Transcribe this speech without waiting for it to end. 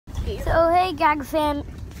So hey Gag fam,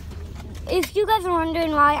 if you guys are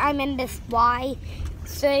wondering why I'm in this Y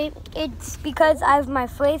stream, it's because I have my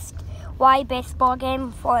first Y baseball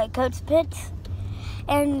game for Coach Pits.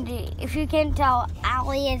 And if you can tell,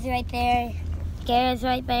 Allie is right there, Gara's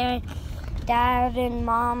right there, Dad and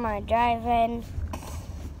Mom are driving.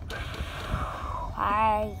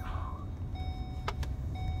 I'm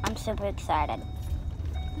super excited.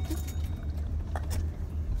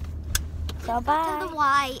 So bye. To the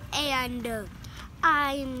Y, and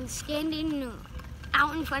I'm standing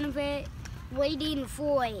out in front of it, waiting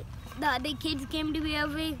for the other kids' game to be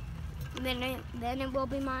over. Then it will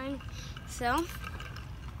be mine. So,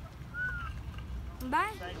 bye.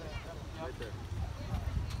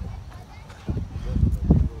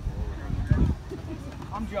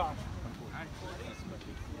 I'm Josh.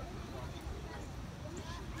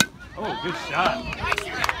 Oh, good shot.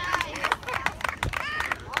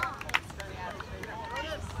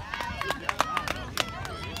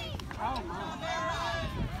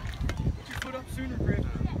 Sooner, Griffy.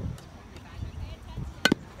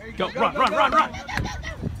 There you go. Run. Run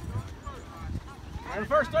to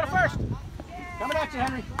first. Coming at you,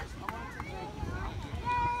 Henry.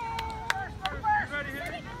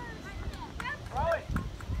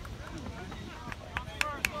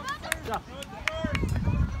 Go.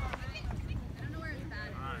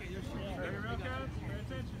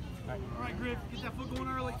 All right, Griff, get that foot going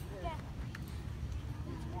early.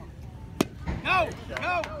 Go!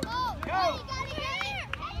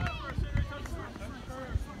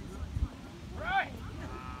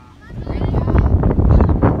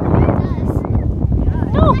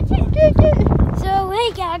 So hey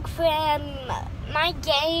Gag fam, my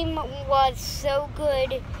game was so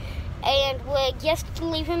good, and we're just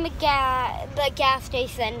leaving the gas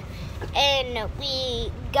station, and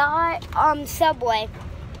we got Subway,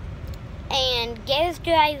 and Gary's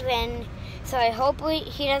driving, so I hope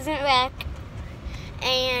he doesn't wreck,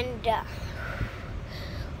 and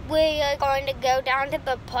we are going to go down to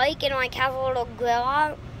the park and like have a little grill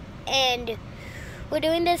out, and we're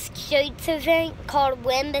doing this shirts event called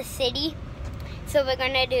Win the City. So we're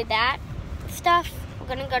gonna do that stuff. We're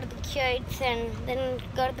gonna go to the shirts and then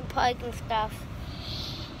go to the park and stuff.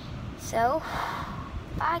 So,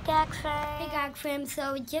 bye Gag fam. Hey Gag fam,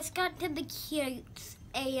 so we just got to the shirts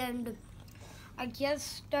and I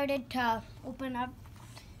just started to open up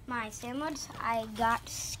my sandwich. I got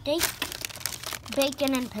steak,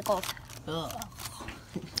 bacon, and pickles. Ugh.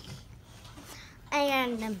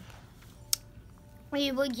 And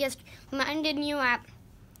we were just reminding you at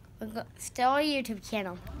still a YouTube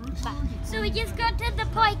channel. Bye. So we just got to the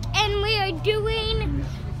park and we are doing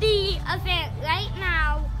the event right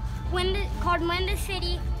now called Win the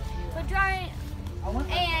City. We're driving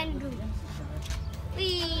and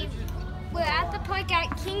we're at the park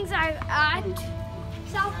at Kings at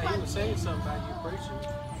South Park. You were saying something about you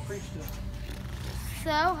preached it.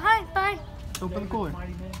 So hi, bye. Open the cooler.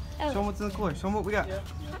 Oh. Show them what's in the cooler. Show them what we got.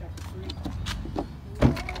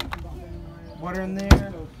 Water in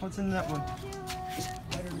there. What's in that one?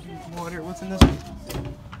 Water. What's in this one?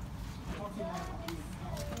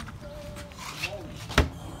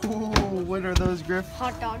 Ooh, what are those, Griff?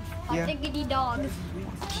 Hot dogs. Hot diggity dogs.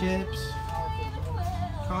 Chips.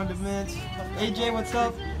 Condiments. AJ, what's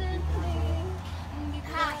up?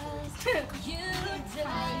 Hi.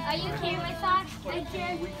 Are you okay with that?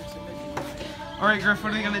 All right, Griff.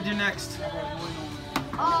 What are we gonna do next?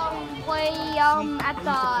 Play at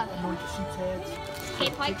the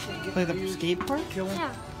skate park. Play the skate park?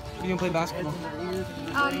 Yeah. You gonna play basketball?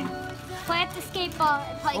 Play at the skate park,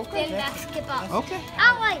 then basketball. Okay.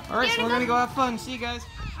 Alright. All right, so we're gonna go have fun. See you guys.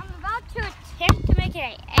 I'm about to attempt to make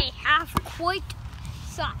it a half-court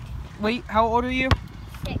shot. Wait, how old are you?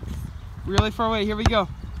 6. Really far away. Here we go.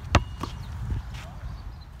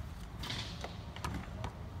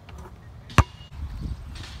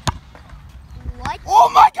 What? Oh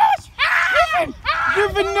my gosh! Griffin!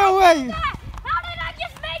 Griffin, no way! How did I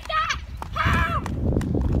just make that? How?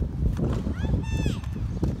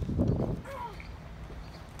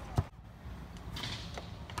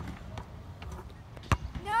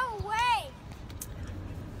 No way!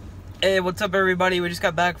 Hey, what's up, everybody? We just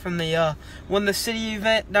got back from the Win the City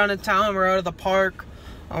event down in town. We're out of the park.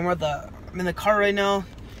 I'm in the car right now.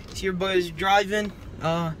 See your boys driving.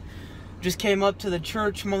 Just came up to the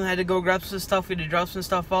church. Mom had to go grab some stuff. We had to drop some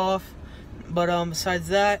stuff off. But besides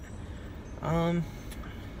that, I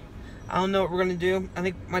don't know what we're gonna do. I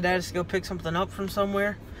think my dad has to go pick something up from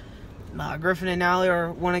somewhere. Griffin and Allie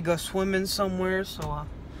want to go swimming somewhere, so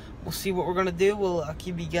we'll see what we're gonna do. We'll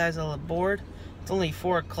keep you guys a little bored. It's only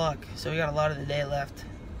 4 o'clock, so we got a lot of the day left.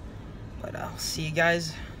 But I'll see you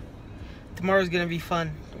guys tomorrow's gonna be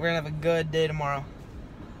fun. We're gonna have a good day tomorrow.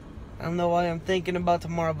 I don't know why I'm thinking about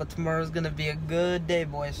tomorrow, but tomorrow's gonna be a good day,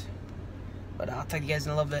 boys. But I'll talk to you guys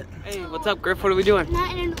in a little bit. Hey, what's up, Griff? What are we doing?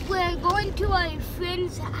 And we're going to a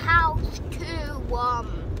friend's house to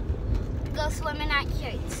go swimming at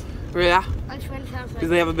Shades. Yeah? Our friend's house. Do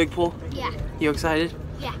they have a big pool? Yeah. You excited?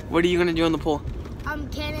 Yeah. What are you gonna do in the pool?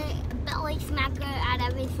 Can it belly smacker at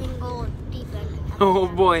every single deep end? Oh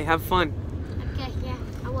boy, have fun. Okay, yeah,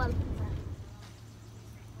 I will.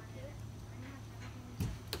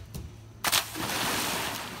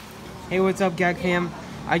 Hey, what's up, Gag Fam?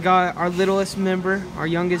 I got our littlest member, our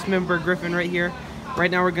youngest member, Griffin, right here.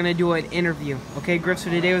 Right now we're gonna do an interview. Okay, Griff, so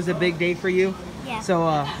today was a big day for you? Yeah.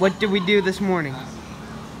 So what did we do this morning?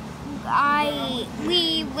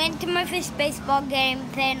 We went to my first baseball game,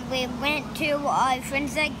 then we went to our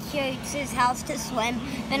friends at Kurtz's house to swim,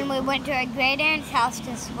 then we went to our great aunt's house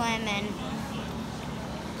to swim, and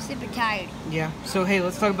super tired. Yeah, so hey,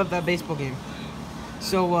 let's talk about that baseball game.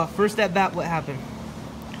 So first at bat, what happened?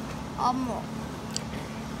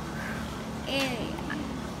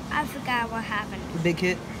 I forgot what happened. The big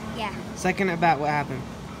hit? Yeah. Second at bat, what happened?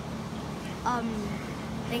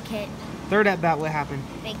 Big hit. Third at bat, what happened?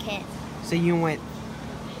 Big hit. So you went?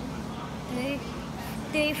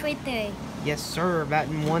 3 for 3. Yes, sir.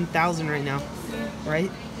 Batting 1,000 right now, right?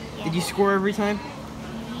 Yeah. Did you score every time?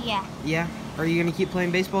 Yeah. Yeah. Are you gonna keep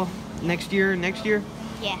playing baseball next year? Next year?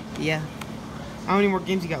 Yeah. Yeah. How many more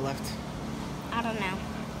games you got left? I don't know.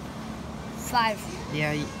 5.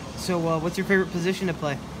 Yeah. So what's your favorite position to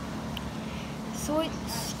play?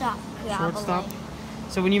 Shortstop. Shortstop.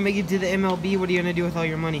 So when you make it to the MLB, what are you gonna do with all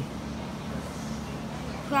your money?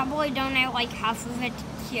 Probably donate like half of it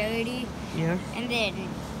to charity, Yeah. and then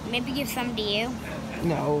maybe give some to you.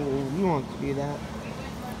 No, you won't do that.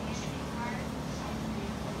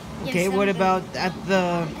 Give Okay. some What to- about at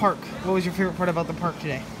the park? What was your favorite part about the park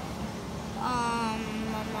today?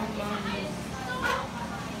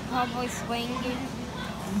 Probably swinging.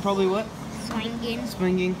 Probably what? Swinging.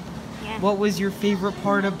 Swinging. Yeah. What was your favorite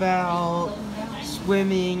part about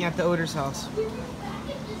swimming at the Oder's house?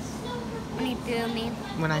 When he threw me.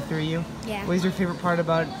 When I threw you? Yeah. What was your favorite part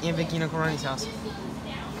about Aunt Vicky and Uncle Ronnie's house?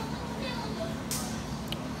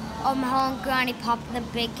 How Granny popped the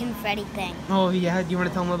big confetti thing. Oh yeah, do you want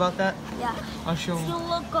to tell them about that? Yeah. I'll show So them.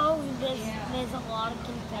 look over this. There's a lot of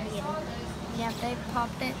confetti in it. Yeah, they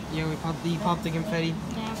popped it. Yeah, you popped the confetti.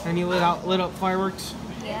 Yeah. And you lit up fireworks.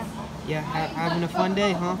 Yeah. Yeah, having a fun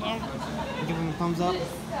day, huh? Yeah. Give him a thumbs up.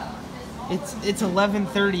 It's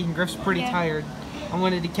 11:30 and Griff's pretty Yeah. tired. I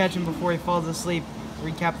wanted to catch him before he falls asleep.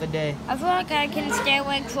 Recap the day. I feel like I can stay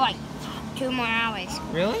awake for like 2 more hours.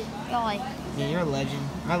 Really? Really. Yeah, you're a legend.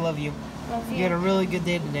 I love you. Love You you. had a really good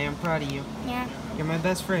day today. I'm proud of you. Yeah. You're my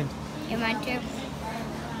best friend. You mine too.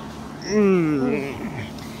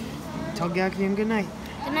 Tell Gag Fam good night.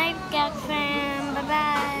 Good night, Gag Fam.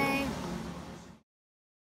 Bye-bye.